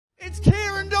It's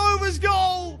Kieran Dover's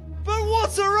goal, but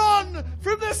what a run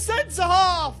from the centre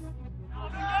half!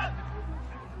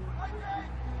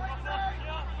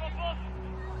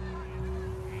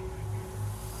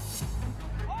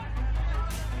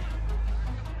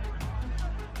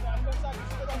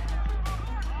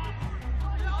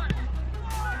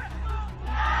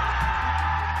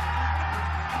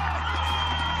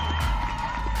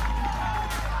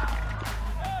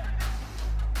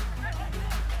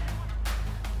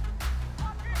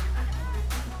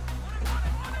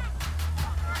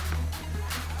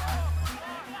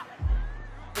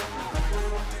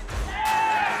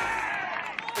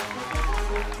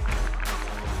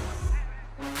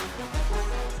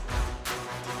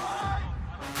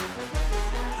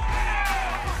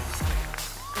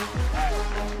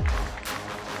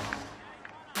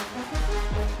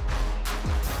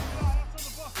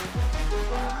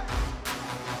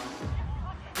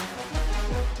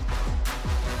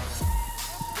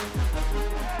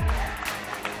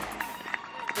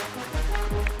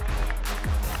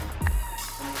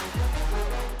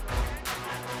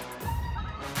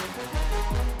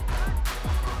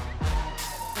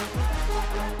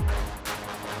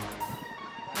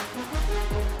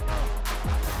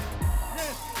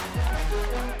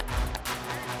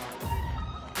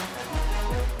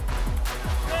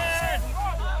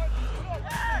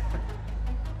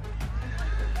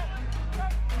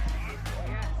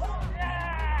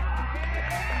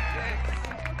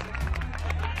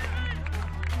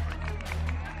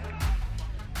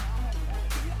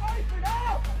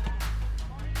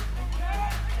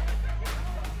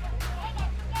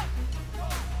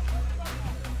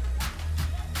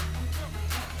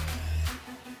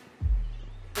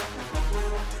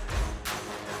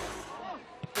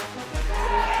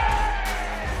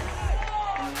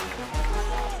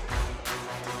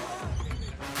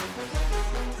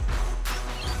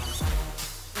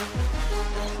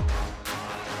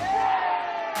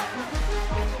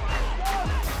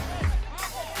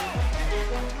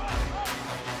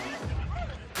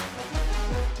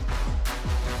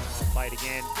 Played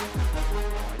again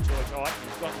by George Ott.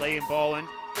 He's got Liam Boland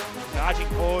charging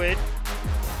forward.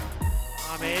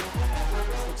 Ahmed,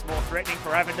 this looks more threatening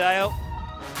for Avondale.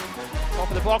 Top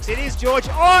of the box, it is George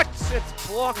Ott. It's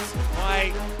blocked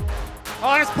by...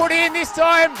 Oh, and it's put in this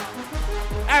time.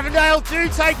 Avondale do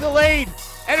take the lead,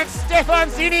 and it's Stefan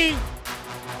Zinni.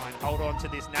 Try and hold on to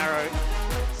this narrow,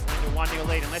 slender 1-0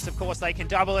 lead, unless of course they can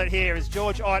double it here as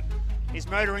George Ott is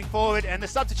motoring forward, and the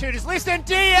substitute is Liston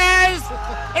Diaz,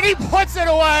 and he puts it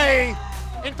away.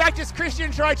 In fact, it's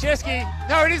Christian Trojewski.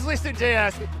 No, it is Liston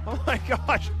Diaz. Oh my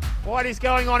gosh, what is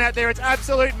going on out there? It's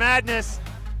absolute madness.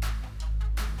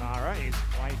 All right, he's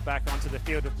waved back onto the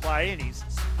field of play, and he's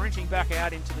sprinting back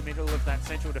out into the middle of that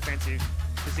central defensive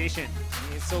position.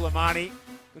 Here's Suleimani,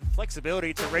 good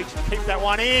flexibility to reach and keep that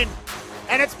one in,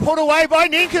 and it's put away by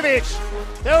Ninkovic.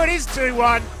 So it is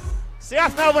 2-1.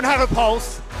 South Melbourne have a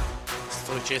pulse.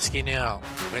 Trojewski now,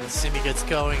 when Simi gets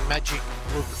going, Magic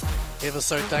look ever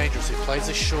so dangerous. He plays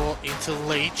a short into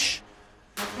Leach.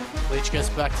 Leach goes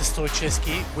back to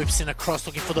Trojewski, whips in across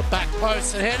looking for the back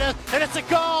post and header, and it's a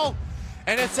goal!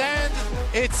 And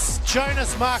it's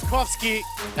Jonas Markovski,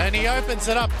 and he opens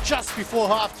it up just before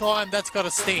half-time. That's got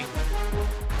a sting.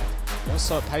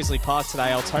 Also at Paisley Park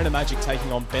today, Altona Magic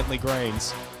taking on Bentley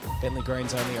Greens. Bentley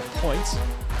Greens only a point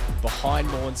behind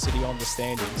Moreland City on the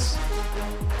standings,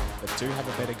 but do have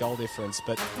a better goal difference.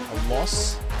 But a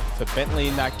loss for Bentley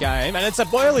in that game, and it's a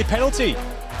early penalty.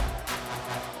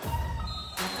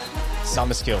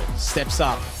 Summerskill steps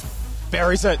up,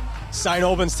 buries it. St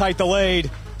Albans take the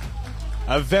lead.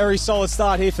 A very solid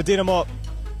start here for Dinamo.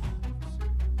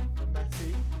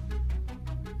 Messi.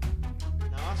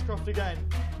 Now Ashcroft again.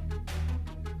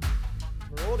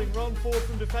 Marauding run forward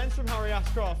from defence from Harry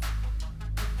Ashcroft.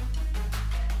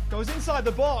 Goes inside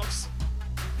the box.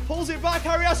 Pulls it back,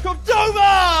 Harry Ashcroft.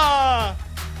 Dover!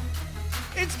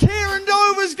 It's Kieran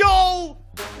Dover's goal!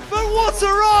 But what a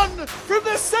run from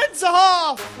the centre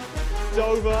half!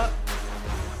 Dover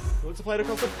looks to play it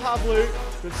across to Pavlu.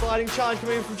 Good sliding challenge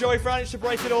coming in from Joey Franich to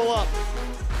break it all up.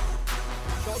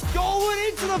 Shot goal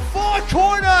into the far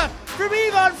corner from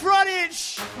Ivan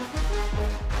Franic.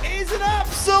 It is an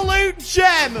absolute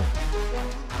gem. A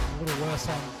little worse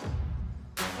on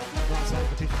the right side of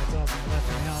the pitch than it does on the left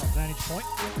now, vantage point.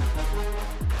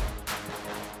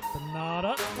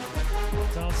 Bernarda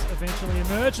does eventually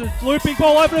emerge. A looping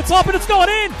ball over the top and it's gone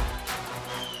in!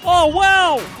 Oh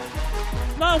wow!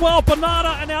 No, well,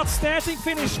 Bernarda, an outstanding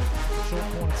finish. Short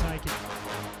corner taken.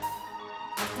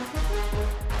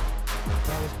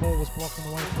 Dallas ball was blocked on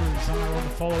the way through. Zara on the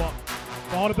follow-up.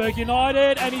 Heidelberg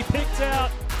United, and he picked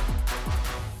out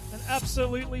an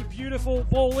Absolutely beautiful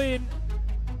ball in.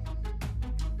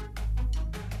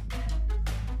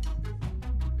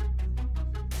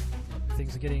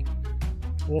 Things are getting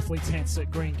awfully tense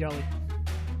at Green Gully.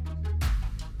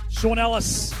 Sean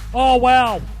Ellis. Oh,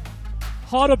 wow.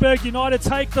 Heidelberg United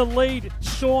take the lead.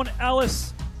 Sean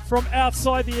Ellis from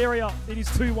outside the area. It is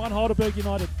 2-1 Heidelberg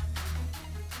United.